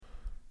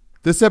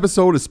This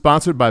episode is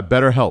sponsored by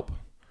BetterHelp.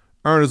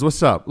 Ernest,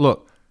 what's up?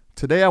 Look,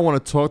 today I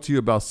want to talk to you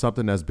about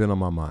something that's been on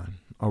my mind,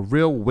 a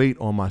real weight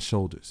on my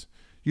shoulders.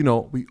 You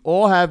know, we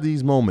all have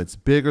these moments,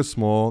 big or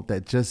small,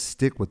 that just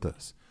stick with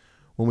us.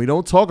 When we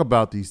don't talk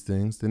about these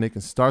things, then they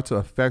can start to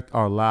affect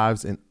our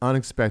lives in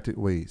unexpected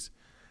ways.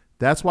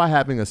 That's why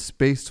having a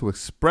space to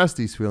express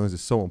these feelings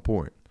is so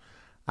important.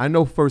 I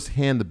know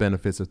firsthand the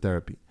benefits of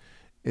therapy.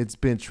 It's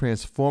been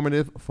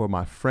transformative for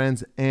my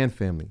friends and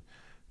family.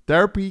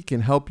 Therapy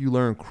can help you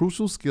learn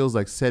crucial skills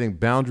like setting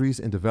boundaries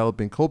and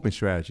developing coping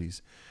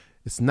strategies.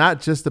 It's not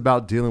just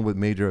about dealing with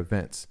major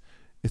events.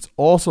 It's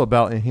also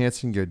about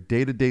enhancing your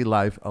day-to-day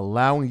life,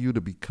 allowing you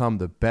to become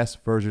the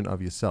best version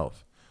of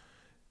yourself.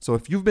 So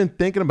if you've been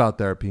thinking about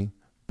therapy,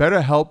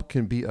 BetterHelp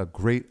can be a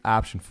great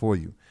option for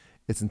you.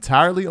 It's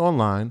entirely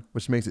online,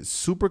 which makes it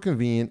super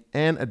convenient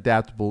and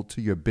adaptable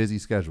to your busy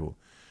schedule.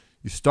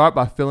 You start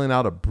by filling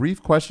out a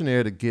brief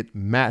questionnaire to get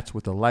matched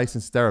with a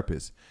licensed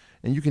therapist.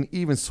 And you can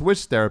even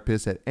switch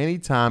therapists at any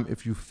time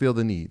if you feel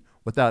the need,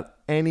 without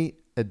any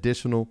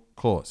additional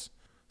cost.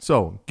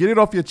 So get it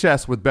off your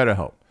chest with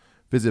BetterHelp.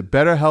 Visit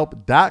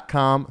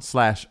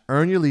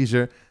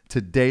BetterHelp.com/earnyourleisure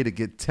today to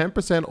get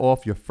 10%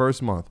 off your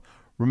first month.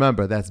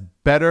 Remember, that's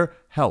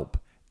BetterHelp,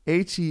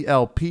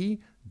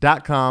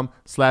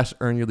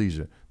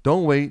 HELP.com/earnyourleisure.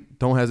 Don't wait,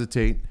 don't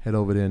hesitate, head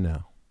over there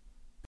now.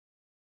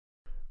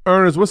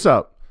 Ernest, what's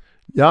up?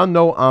 Y'all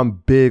know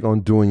I'm big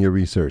on doing your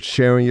research,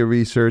 sharing your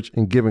research,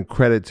 and giving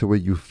credit to where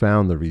you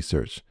found the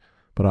research.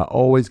 But I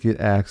always get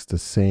asked the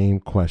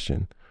same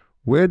question.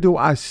 Where do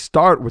I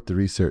start with the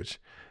research?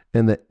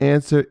 And the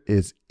answer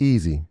is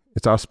easy.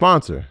 It's our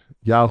sponsor,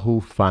 Yahoo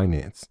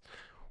Finance.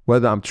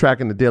 Whether I'm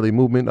tracking the daily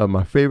movement of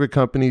my favorite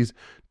companies,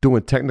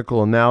 doing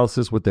technical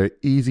analysis with their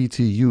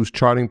easy-to-use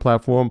charting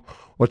platform,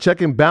 or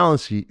checking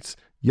balance sheets,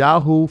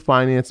 Yahoo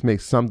Finance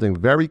makes something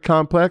very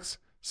complex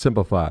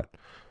simplified.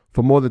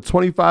 For more than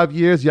 25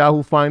 years,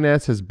 Yahoo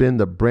Finance has been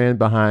the brand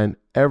behind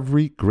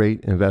every great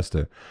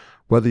investor.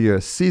 Whether you're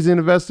a seasoned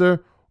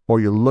investor or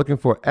you're looking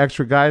for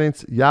extra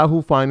guidance,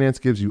 Yahoo Finance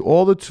gives you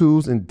all the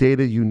tools and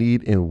data you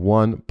need in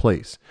one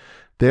place.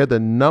 They're the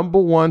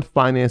 #1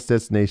 finance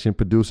destination,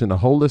 producing a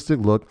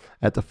holistic look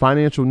at the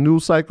financial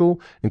news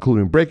cycle,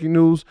 including breaking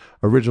news,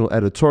 original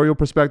editorial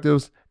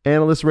perspectives,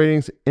 analyst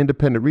ratings,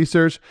 independent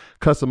research,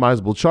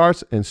 customizable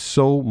charts, and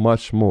so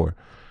much more.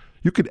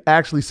 You could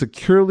actually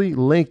securely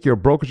link your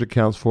brokerage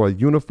accounts for a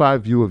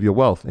unified view of your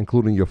wealth,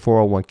 including your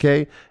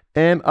 401k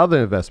and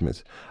other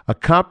investments. A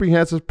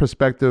comprehensive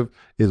perspective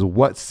is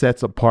what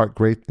sets apart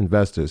great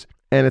investors,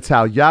 and it's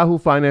how Yahoo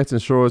Finance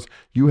ensures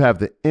you have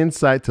the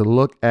insight to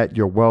look at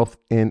your wealth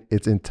in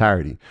its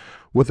entirety.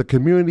 With a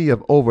community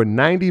of over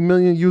 90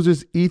 million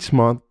users each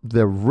month,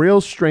 the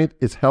real strength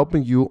is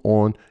helping you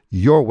on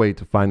your way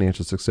to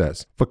financial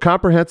success. For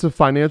comprehensive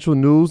financial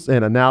news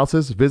and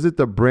analysis, visit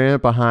the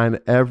brand behind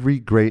every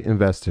great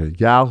investor,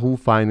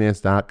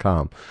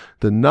 yahoofinance.com.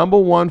 The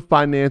 #1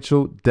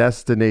 financial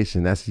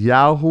destination. That's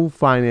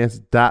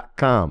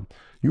yahoofinance.com.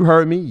 You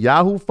heard me,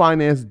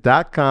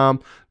 yahoofinance.com.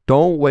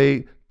 Don't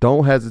wait,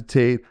 don't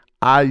hesitate.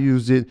 I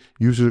used it.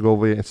 You should go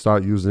over there and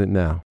start using it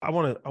now. I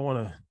want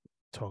to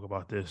talk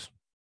about this.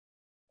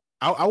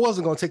 I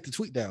wasn't going to take the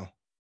tweet down.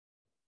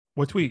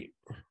 What tweet?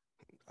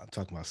 I'm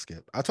talking about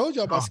Skip. I told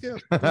you about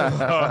Skip. No, Go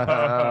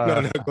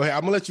ahead. I'm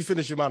going to let you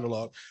finish your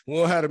monologue. We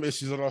don't have them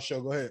issues on our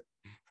show. Go ahead.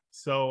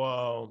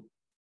 So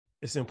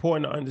it's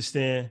important to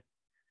understand,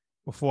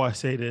 before I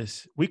say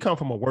this, we come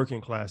from a working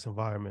class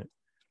environment.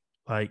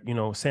 Like, you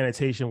know,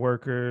 sanitation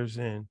workers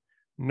and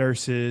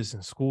nurses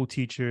and school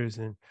teachers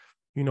and,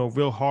 you know,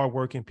 real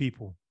hardworking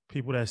people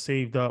that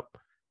saved up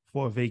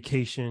for a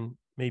vacation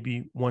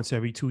maybe once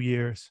every 2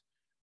 years.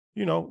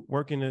 You know,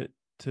 working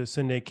to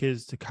send their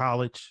kids to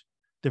college,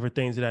 different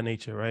things of that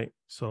nature, right?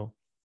 So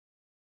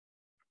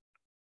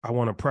I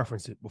want to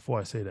preference it before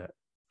I say that.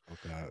 Oh,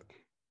 God.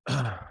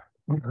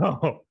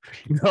 No.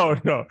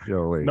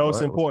 Yo, wait, no,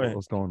 it's important.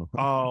 What's going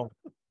on?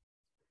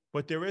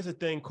 But there is a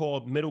thing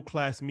called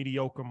middle-class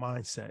mediocre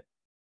mindset.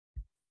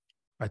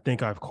 I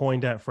think I've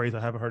coined that phrase.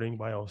 I haven't heard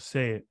anybody else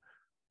say it.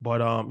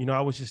 But, you know,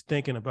 I was just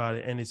thinking about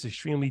it, and it's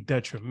extremely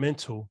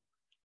detrimental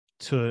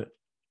to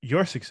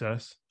your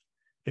success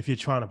if you're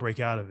trying to break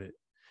out of it.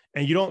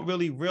 And you don't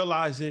really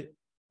realize it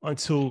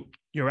until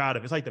you're out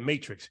of it. It's like the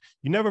Matrix.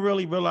 You never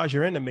really realize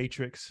you're in the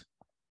Matrix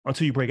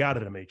until you break out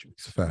of the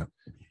Matrix. Fact.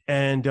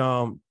 And,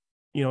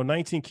 you know,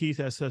 19 Keys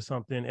has said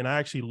something, and I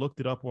actually looked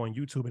it up on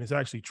YouTube, and it's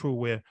actually true,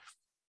 where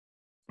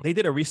they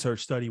did a research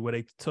study where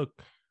they took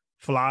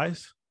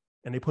flies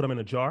and they put them in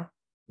a jar,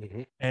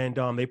 and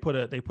they put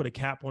a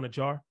cap on a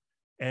jar,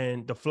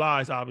 and the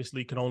flies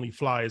obviously can only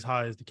fly as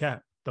high as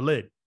the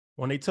lid.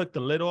 When they took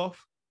the lid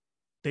off,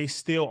 they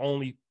still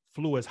only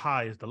flew as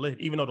high as the lid,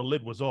 even though the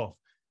lid was off.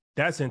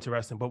 That's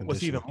interesting. But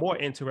what's even more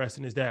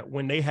interesting is that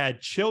when they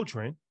had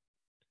children,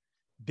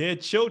 their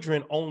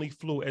children only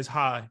flew as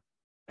high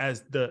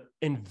as the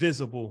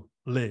invisible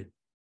lid,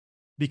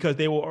 because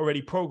they were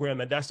already programmed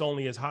that that's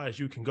only as high as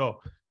you can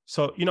go.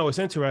 So, you know, it's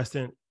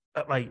interesting.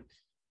 Like,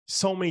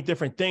 so many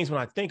different things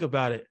when I think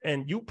about it.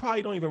 And you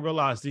probably don't even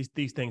realize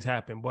these things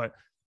happen. But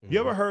you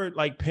ever heard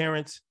like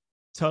parents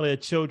tell their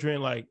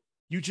children, like,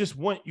 you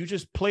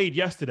just played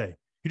yesterday.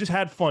 You just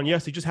had fun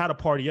yesterday. You just had a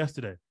party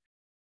yesterday.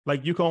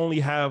 Like, you can only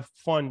have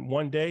fun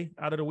one day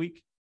out of the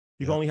week.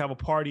 You can only have a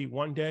party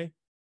one day.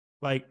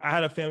 Like, I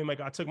had a family,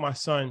 like, I took my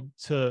son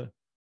to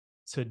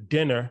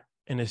dinner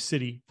in the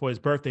city for his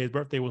birthday. His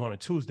birthday was on a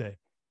Tuesday.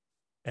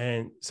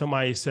 And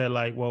somebody said,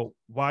 like, well,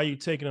 why are you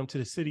taking him to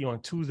the city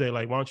on Tuesday?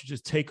 Like, why don't you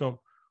just take him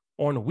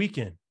on the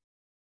weekend?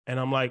 And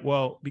I'm like,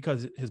 well,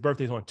 because his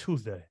birthday's on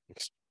Tuesday.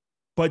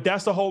 But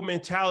that's the whole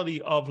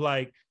mentality of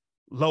like,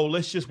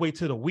 let's just wait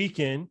till the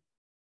weekend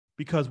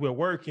because we're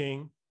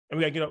working and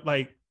we got to get up.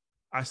 Like,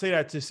 I say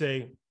that to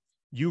say,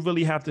 you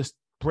really have to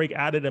break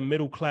out of the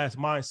middle class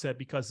mindset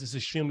because it's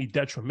extremely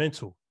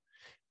detrimental.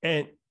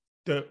 And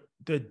the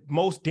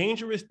most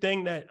dangerous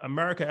thing that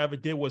America ever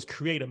did was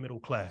create a middle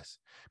class.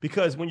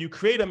 Because when you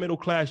create a middle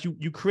class,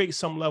 you create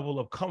some level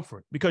of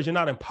comfort because you're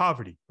not in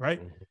poverty,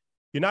 right? Mm-hmm.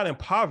 You're not in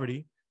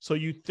poverty. So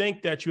you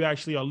think that you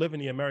actually are living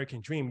the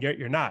American dream.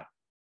 You're not.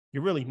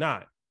 You're really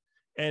not.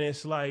 And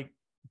it's like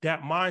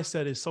that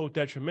mindset is so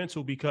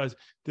detrimental because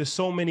there's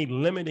so many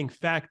limiting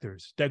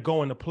factors that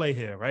go into play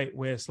here, right?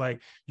 Where it's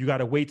like, you got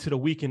to wait till the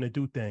weekend to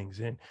do things.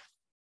 And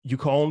you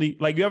can only,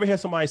 like, you ever hear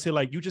somebody say,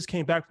 like, you just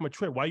came back from a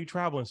trip. Why are you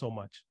traveling so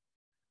much?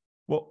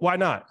 Well, why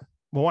not?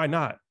 Well, why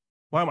not?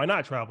 Why am I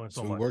not traveling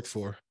so much? Worked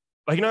for.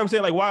 Like, you know what I'm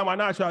saying? Like, why am I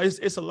not traveling?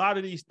 It's a lot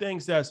of these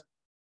things that's,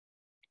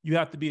 you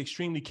have to be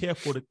extremely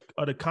careful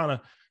of the kind of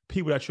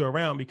people that you're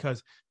around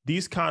because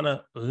these kind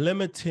of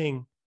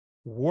limiting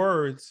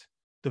words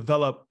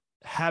develop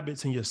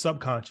habits in your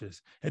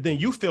subconscious. And then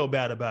you feel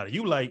bad about it.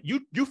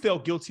 You feel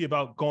guilty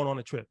about going on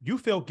a trip. You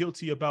feel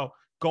guilty about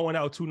going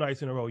out 2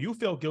 nights in a row. You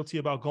feel guilty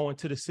about going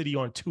to the city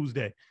on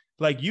Tuesday.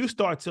 Like, you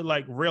start to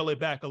like reel it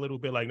back a little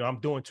bit. Like, no, I'm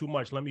doing too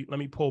much. Let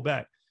me pull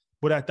back.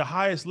 But at the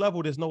highest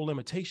level, there's no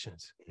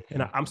limitations.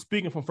 And I'm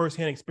speaking from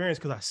firsthand experience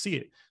because I see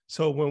it.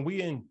 So when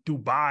we in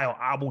Dubai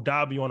or Abu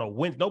Dhabi on a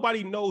Wednesday,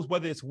 nobody knows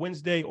whether it's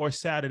Wednesday or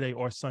Saturday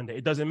or Sunday.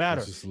 It doesn't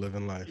matter. It's just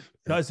living life.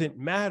 It doesn't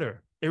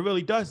matter. It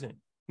really doesn't.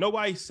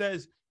 Nobody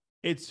says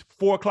it's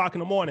 4:00 in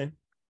the morning.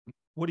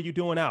 What are you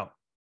doing out?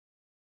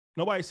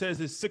 Nobody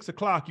says it's 6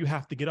 o'clock. You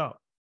have to get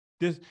up.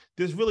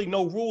 There's really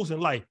no rules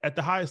in life. At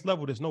the highest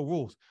level, there's no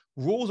rules.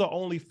 Rules are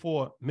only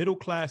for middle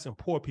class and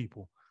poor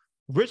people.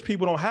 Rich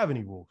people don't have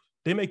any rules.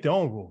 They make their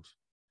own rules.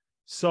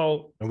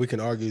 So, and we can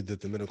argue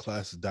that the middle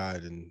class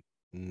died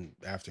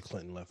after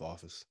Clinton left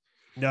office.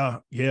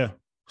 Yeah.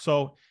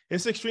 So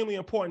it's extremely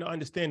important to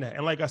understand that.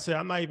 And like I said,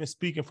 I'm not even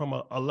speaking from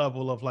a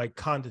level of like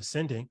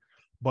condescending,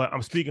 but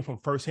I'm speaking from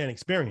firsthand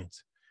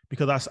experience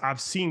because I've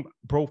seen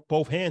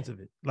both hands of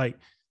it. Like,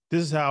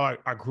 this is how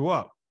I grew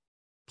up.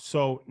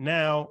 So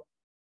now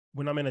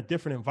when I'm in a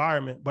different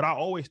environment, but I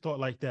always thought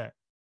like that,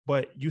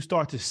 but you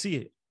start to see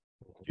it.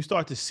 You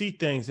start to see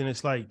things and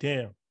it's like,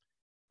 damn,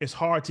 it's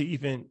hard to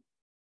even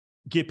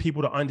get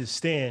people to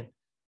understand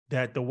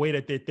that the way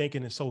that they're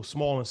thinking is so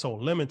small and so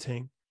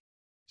limiting.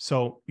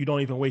 So you don't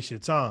even waste your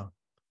time.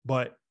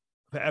 But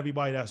for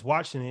everybody that's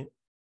watching it,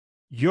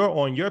 you're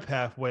on your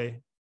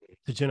pathway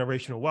to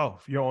generational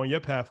wealth. You're on your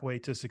pathway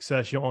to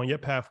success. You're on your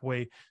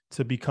pathway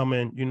to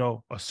becoming,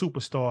 a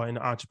superstar in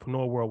the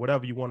entrepreneur world,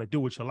 whatever you want to do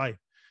with your life.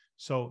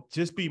 So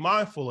just be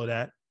mindful of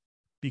that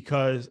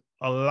because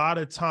a lot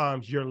of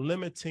times you're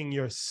limiting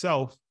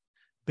yourself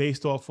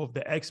based off of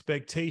the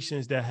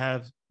expectations that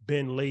have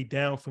been laid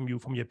down from you,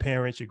 from your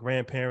parents, your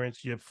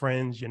grandparents, your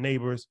friends, your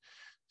neighbors.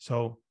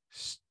 So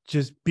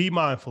just be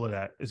mindful of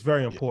that. It's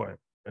very important.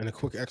 And a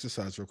quick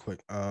exercise real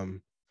quick.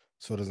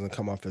 So it doesn't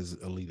come off as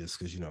elitist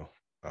because,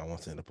 I don't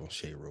want to end up on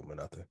Shade Room or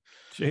nothing.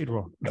 Shade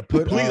Room.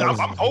 Please, I'm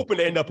hoping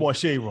to end up on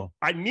Shade Room.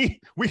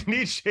 We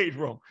need Shade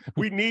Room.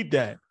 We need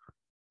that.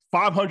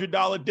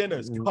 $500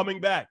 dinners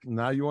coming back.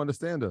 Now you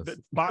understand us.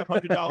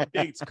 $500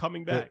 dates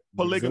coming back.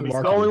 Polygamy.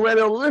 It's the only way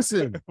they'll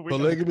listen.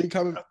 Polygamy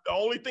coming. The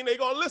only thing they're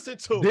going to listen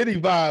to.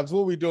 Diddy vibes.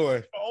 What we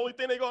doing? The only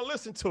thing they're going to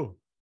listen to.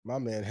 My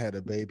man had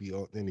a baby.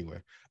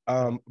 Anyway,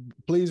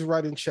 please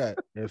write in chat.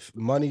 If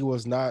money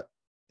was not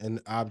an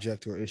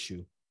object or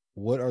issue,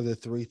 what are the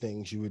 3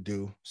 things you would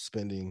do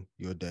spending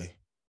your day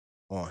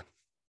on?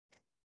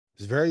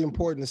 It's very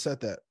important to set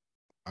that.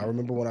 I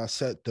remember when I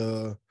set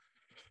the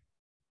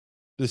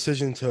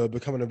decision to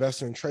become an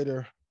investor and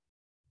trader,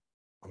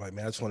 I'm like,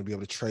 man, I just want to be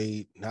able to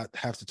trade, not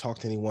have to talk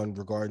to anyone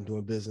regarding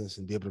doing business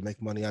and be able to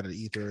make money out of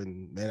the ether.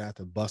 And man, I have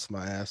to bust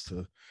my ass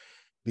to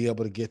be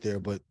able to get there,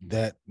 but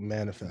that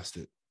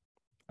manifested.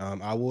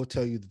 I will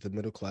tell you that the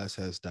middle class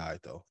has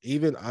died though.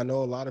 Even I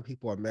know a lot of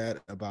people are mad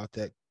about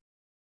that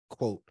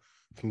quote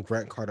from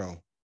Grant Cardone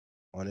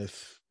on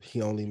if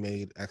he only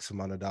made X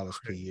amount of dollars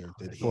per year.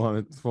 That he,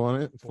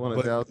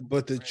 400,000.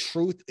 But the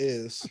truth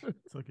is,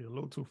 took it a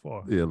little too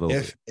far. Yeah, a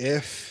little.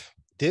 If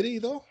did he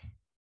though?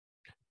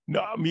 No,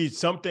 I mean,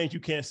 some things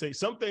you can't say.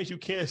 Some things you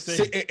can't say.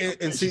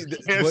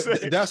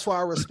 That's why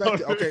I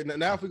respect it. Okay,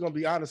 now if we're gonna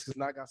be honest, because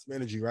now I got some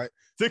energy, right?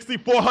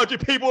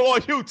 6,400 people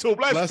on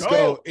YouTube. Let's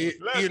go.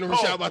 Ian and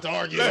Rashad about to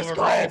argue over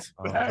grants.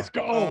 Let's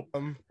go.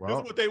 Well, this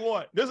is what they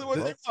want. This is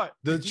what they want.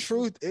 The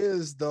truth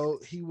is, though,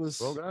 he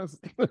was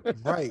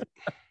right.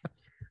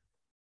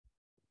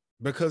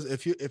 Because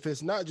if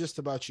it's not just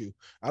about you,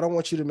 I don't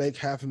want you to make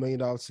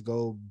 $500,000 to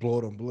go blow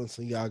it on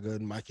Balenciaga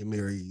and Mike and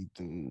Mary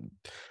and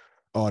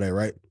all that,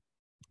 right?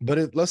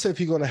 But let's say if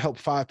you're going to help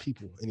 5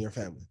 people in your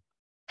family,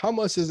 how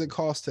much does it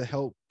cost to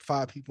help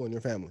 5 people in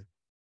your family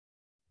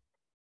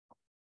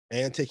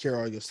and take care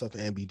of all your stuff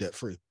and be debt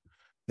free?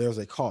 There's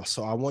a cost.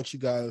 So I want you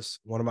guys,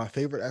 one of my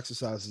favorite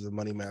exercises of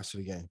Money Master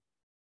the Game.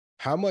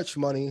 How much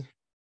money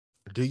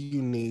do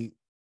you need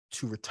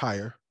to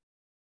retire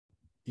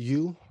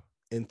you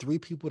and 3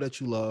 people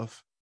that you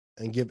love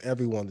and give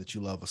everyone that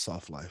you love a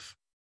soft life?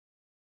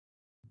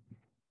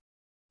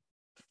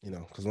 You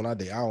know, because when I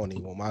date, I don't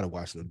even want mine to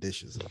wash no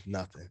dishes or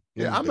nothing.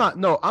 Yeah, I'm not.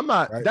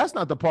 Right? That's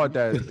not the part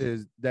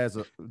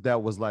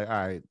that was like,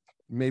 all right,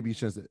 maybe you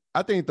shouldn't.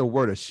 I think the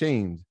word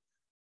ashamed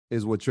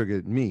is what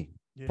triggered me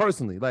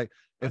personally. Like,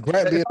 if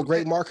Grant being a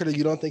great marketer,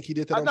 you don't think he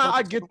did that?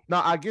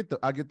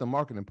 I get the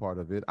marketing part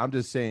of it. I'm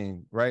just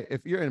saying, right?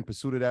 If you're in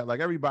pursuit of that, like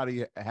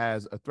everybody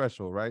has a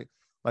threshold, right?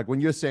 Like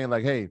when you're saying,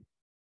 like, hey,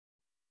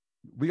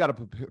 we got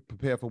to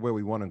prepare for where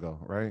we want to go,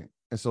 right?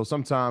 And so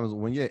sometimes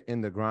when you're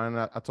in the grind,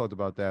 I talked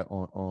about that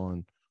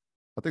on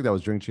I think that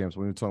was Drink Champs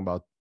when we were talking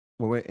about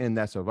when we're in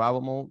that survival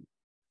mode.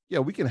 Yeah,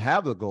 we can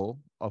have the goal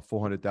of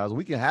 400,000.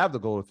 We can have the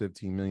goal of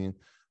 15 million,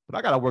 but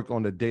I got to work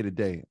on the day to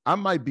day. I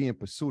might be in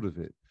pursuit of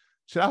it.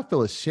 Should I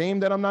feel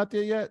ashamed that I'm not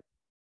there yet?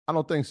 I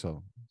don't think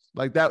so.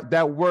 Like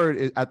that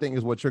word I think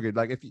is what triggered.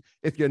 Like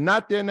if you're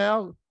not there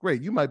now,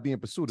 great, you might be in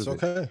pursuit of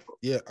it. Okay.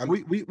 Yeah.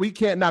 We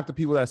can't knock the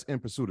people that's in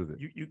pursuit of it.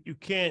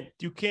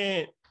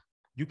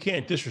 You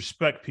can't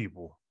disrespect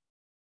people.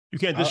 You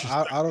can't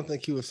disrespect. I don't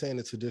think he was saying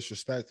it to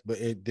disrespect, but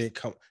it did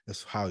come.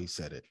 That's how he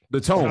said it.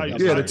 The tone.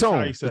 The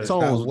tone. The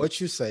tone.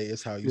 What you say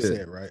is how you say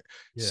it, right?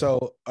 Yeah.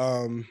 So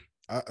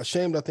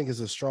ashamed, I think,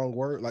 is a strong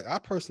word. Like I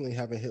personally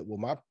haven't hit what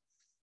my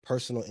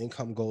personal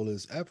income goal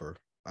is ever.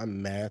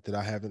 I'm mad that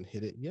I haven't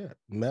hit it yet.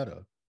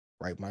 Meta,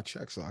 write my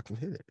check so I can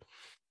hit it.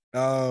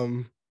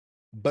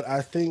 But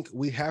I think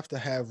we have to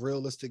have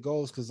realistic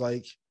goals because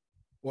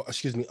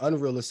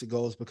unrealistic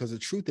goals, because the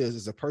truth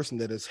is a person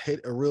that has hit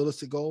a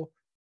realistic goal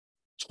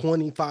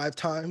 25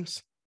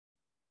 times,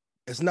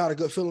 it's not a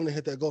good feeling to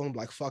hit that goal and be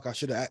like, fuck, I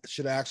should have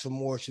asked for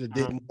more, should have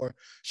did more,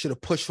 should have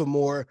pushed for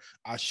more.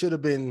 I should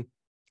have been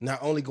not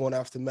only going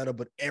after Meta,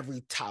 but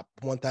every top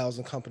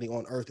 1,000 company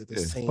on earth at the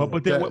same time.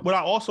 But then what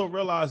I also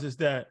realize is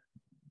that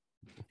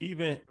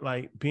even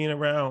like being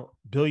around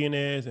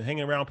billionaires and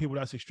hanging around people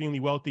that's extremely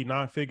wealthy,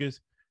 9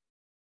 figures,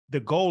 the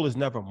goal is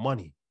never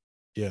money.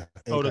 Yeah.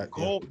 So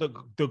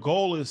the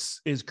goal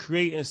is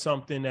creating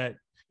something that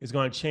is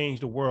going to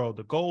change the world.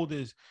 The goal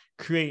is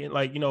creating,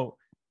 like,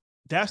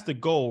 that's the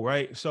goal,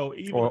 right? So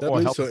even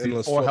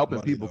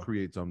helping people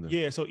create something.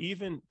 Yeah. So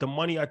even the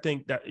money, I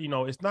think that,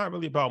 it's not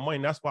really about money.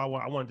 And that's why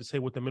I wanted to say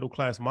with the middle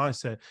class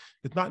mindset,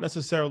 it's not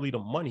necessarily the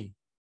money,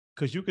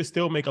 because you could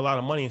still make a lot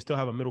of money and still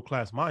have a middle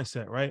class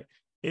mindset, right?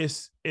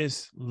 It's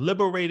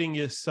liberating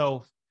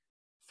yourself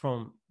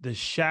from the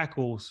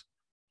shackles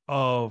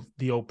of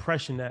the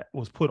oppression that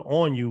was put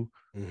on you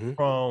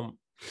from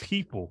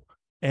people.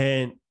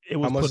 And it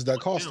was. How much does that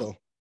cost though?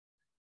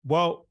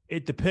 Well,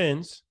 it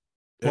depends.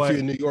 If you're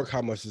in New York,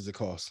 how much does it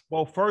cost?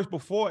 Well,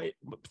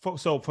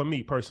 so for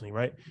me personally,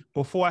 right?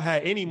 Before I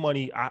had any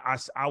money,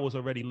 I was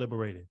already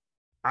liberated.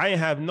 I didn't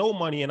have no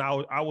money, and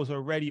I was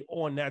already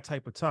on that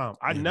type of time.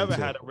 I never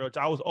had a real.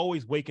 I was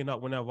always waking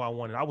up whenever I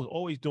wanted. I was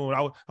always doing.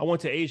 I went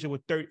to Asia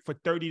for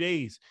 30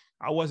 days.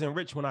 I wasn't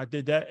rich when I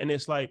did that, and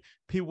it's like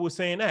people were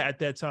saying that at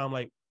that time.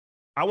 Like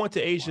I went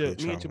to Asia.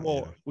 Me and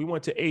Jamal, we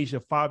went to Asia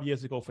 5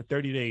 years ago for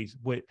 30 days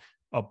with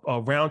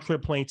a round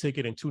trip plane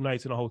ticket and 2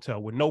 nights in a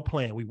hotel with no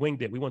plan. We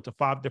winged it. We went to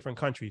 5 different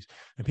countries,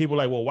 and people are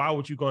like, well, why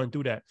would you go and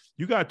do that?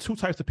 You got 2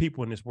 types of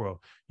people in this world.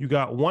 You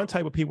got one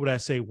type of people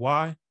that say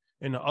why,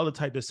 and the other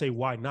type that say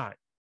why not.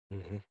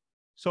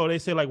 So they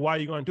say, like, why are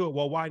you going to do it?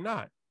 Well, why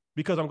not?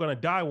 Because I'm going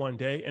to die one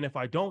day, and if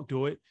I don't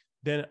do it,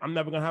 then I'm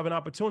never going to have an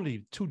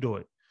opportunity to do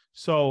it.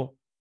 So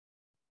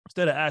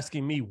instead of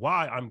asking me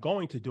why I'm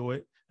going to do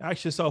it,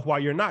 ask yourself why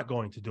you're not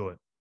going to do it.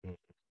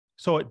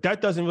 So that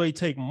doesn't really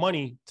take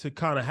money to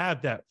kind of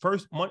have that.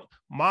 First,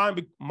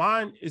 mine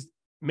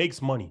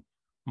makes money.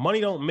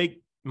 Money doesn't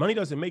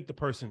make the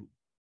person.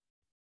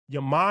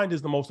 Your mind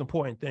is the most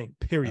important thing,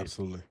 period.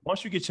 Absolutely.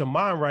 Once you get your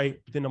mind right,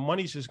 then the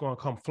money's just going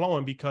to come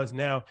flowing, because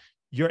now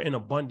you're in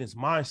abundance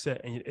mindset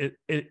and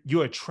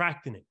you're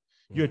attracting it.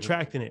 You're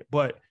attracting it.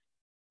 But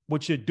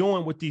what you're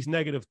doing with these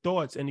negative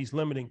thoughts and these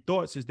limiting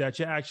thoughts is that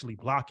you're actually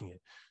blocking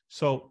it.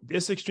 So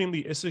it's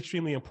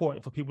extremely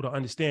important for people to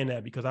understand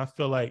that, because I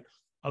feel like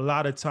a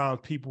lot of times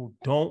people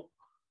don't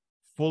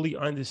fully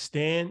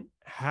understand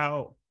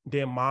how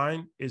their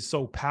mind is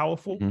so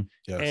powerful.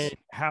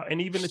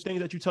 And even the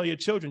things that you tell your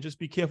children, just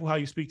be careful how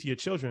you speak to your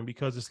children,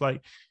 because it's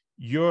like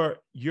you're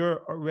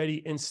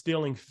already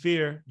instilling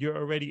fear. You're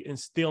already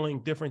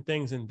instilling different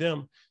things in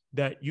them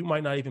that you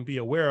might not even be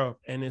aware of.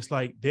 And it's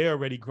like they're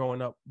already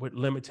growing up with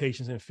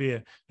limitations and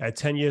fear at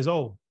 10 years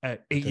old,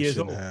 at 8 years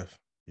old.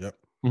 Yep.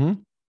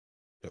 Mm-hmm.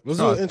 It was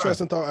an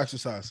interesting thought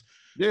exercise.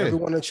 Yeah.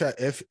 Everyone in chat,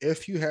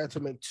 if you had to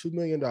make $2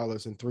 million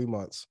in 3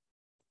 months,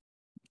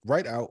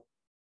 write out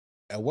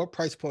at what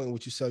price point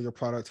would you sell your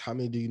product? How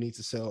many do you need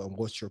to sell? And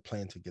what's your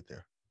plan to get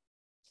there?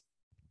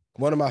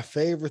 One of my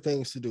favorite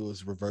things to do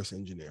is reverse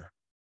engineer.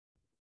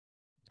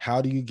 How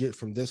do you get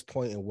from this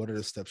point, and what are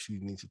the steps you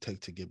need to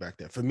take to get back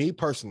there? For me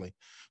personally,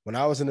 when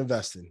I was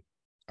investing,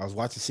 I was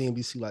watching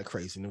CNBC like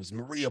crazy, and it was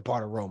Maria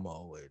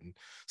Bartiromo and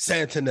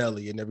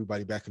Santinelli and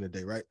everybody back in the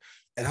day, right?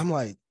 And I'm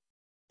like,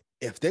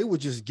 if they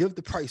would just give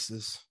the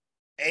prices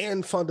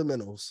and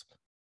fundamentals,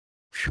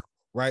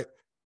 right?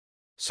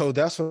 So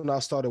that's when I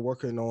started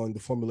working on the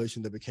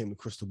formulation that became the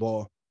crystal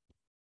ball.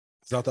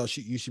 So I thought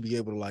you should be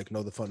able to like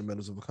know the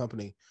fundamentals of a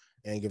company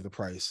and give the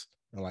price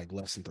in like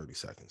less than 30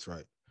 seconds,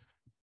 right?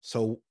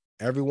 So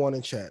everyone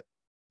in chat,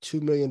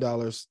 $2 million,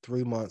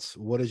 3 months.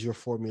 What is your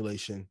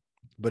formulation?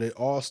 But it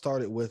all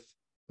started with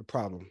the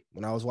problem.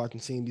 When I was watching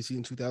CNBC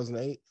in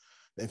 2008,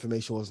 the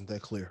information wasn't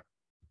that clear.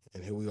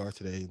 And here we are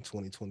today in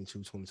 2022,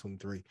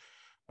 2023,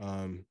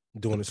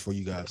 doing this for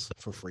you guys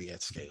for free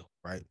at scale,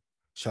 right?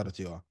 Shout out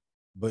to y'all.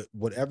 But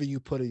whatever you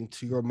put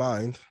into your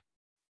mind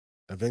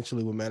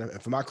eventually will manifest.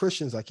 And for my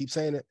Christians, I keep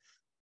saying it.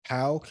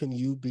 How can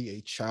you be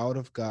a child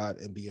of God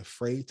and be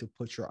afraid to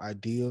put your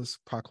ideas,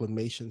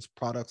 proclamations,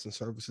 products, and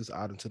services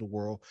out into the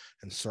world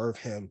and serve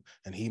him?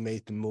 And he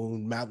made the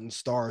moon, mountain,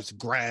 stars,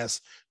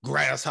 grass,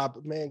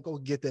 grasshopper. Man, go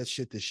get that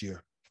shit this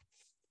year.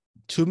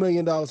 $2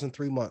 million in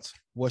 3 months.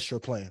 What's your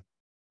plan?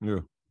 Yeah.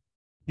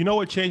 You know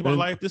what changed my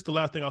life? This is the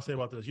last thing I'll say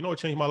about this. You know what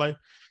changed my life?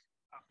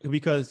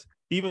 Because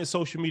even in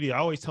social media, I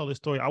always tell this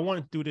story. I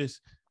wanted to do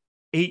this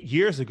 8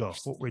 years ago,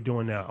 what we're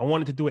doing now. I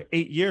wanted to do it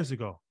 8 years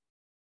ago.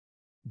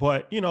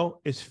 But, you know,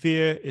 it's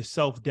fear, it's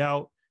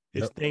self-doubt,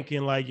 it's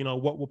thinking like, you know,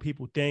 what will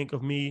people think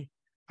of me?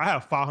 I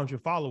have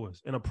 500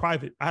 followers in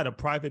I had a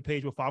private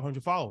page with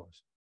 500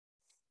 followers.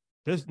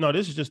 This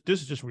is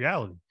just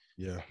reality.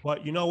 Yeah.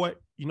 But you know what?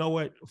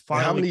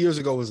 Finally, how many years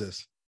ago was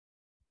this?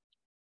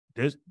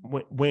 This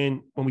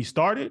when we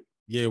started.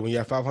 Yeah, when you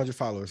have 500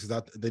 followers,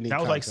 that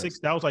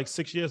was like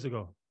 6 years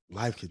ago.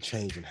 Life could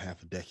change in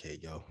half a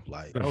decade, yo.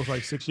 Like that was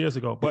like 6 years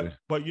ago.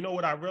 But you know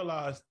what I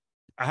realized?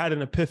 I had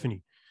an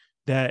epiphany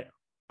that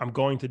I'm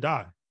going to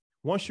die.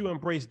 Once you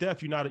embrace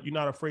death, you're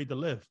not afraid to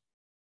live.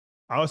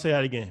 I'll say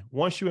that again.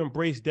 Once you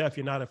embrace death,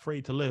 you're not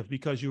afraid to live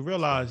because you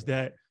realize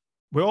that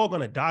we're all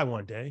going to die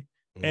one day.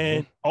 Mm-hmm.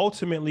 And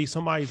ultimately,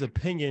 somebody's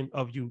opinion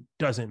of you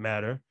doesn't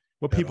matter.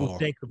 What people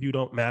think of you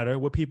don't matter.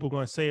 What people are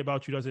going to say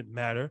about you doesn't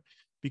matter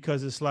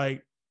because it's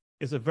like,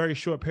 it's a very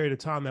short period of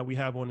time that we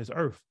have on this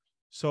earth.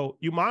 So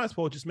you might as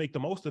well just make the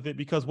most of it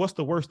because what's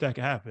the worst that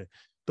could happen?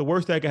 The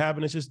worst that could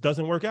happen is just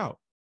doesn't work out.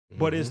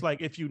 But it's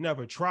like if you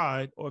never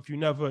tried or if you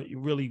never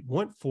really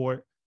went for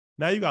it,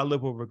 now you got to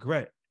live with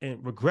regret.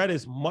 And regret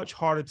is much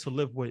harder to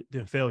live with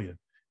than failure.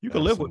 You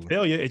can live with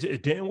failure.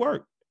 It didn't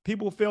work.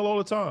 People fail all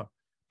the time.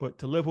 But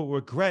to live with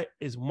regret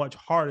is much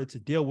harder to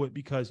deal with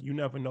because you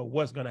never know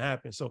what's going to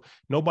happen. So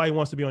nobody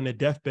wants to be on their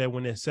deathbed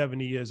when they're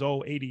 70 years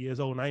old, 80 years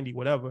old, 90,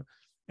 whatever.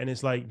 And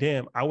it's like,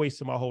 damn, I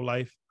wasted my whole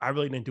life. I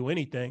really didn't do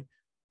anything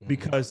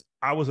because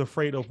I was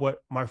afraid of what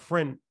my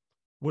friend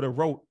would have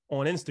wrote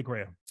on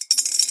Instagram.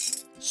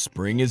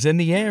 Spring is in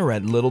the air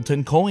at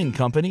Littleton Coin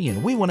Company,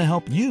 and we want to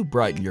help you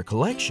brighten your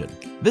collection.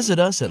 Visit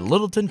us at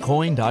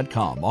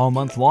littletoncoin.com all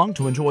month long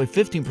to enjoy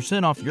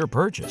 15% off your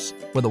purchase.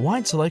 With a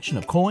wide selection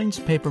of coins,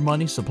 paper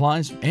money,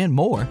 supplies, and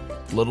more,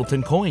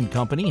 Littleton Coin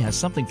Company has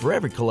something for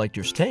every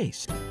collector's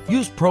taste.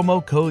 Use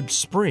promo code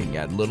SPRING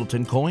at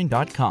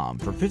littletoncoin.com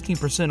for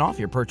 15% off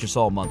your purchase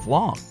all month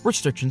long.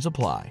 Restrictions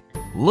apply.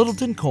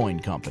 Littleton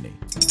Coin Company.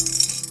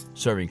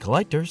 Serving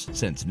collectors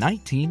since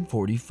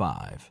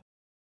 1945.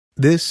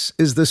 This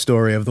is the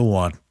story of the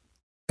one.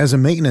 As a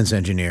maintenance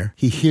engineer,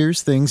 he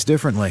hears things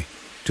differently.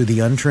 To the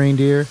untrained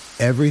ear,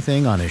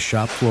 everything on his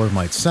shop floor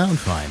might sound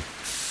fine,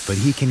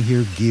 but he can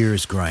hear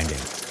gears grinding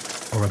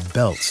or a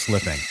belt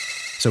slipping.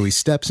 So he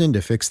steps in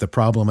to fix the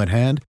problem at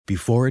hand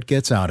before it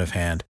gets out of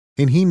hand.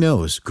 And he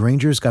knows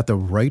Grainger's got the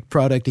right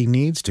product he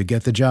needs to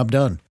get the job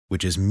done,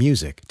 which is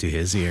music to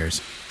his ears.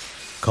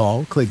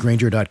 Call, click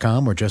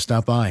Grainger.com, or just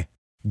stop by.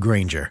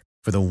 Grainger,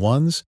 for the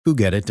ones who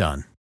get it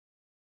done.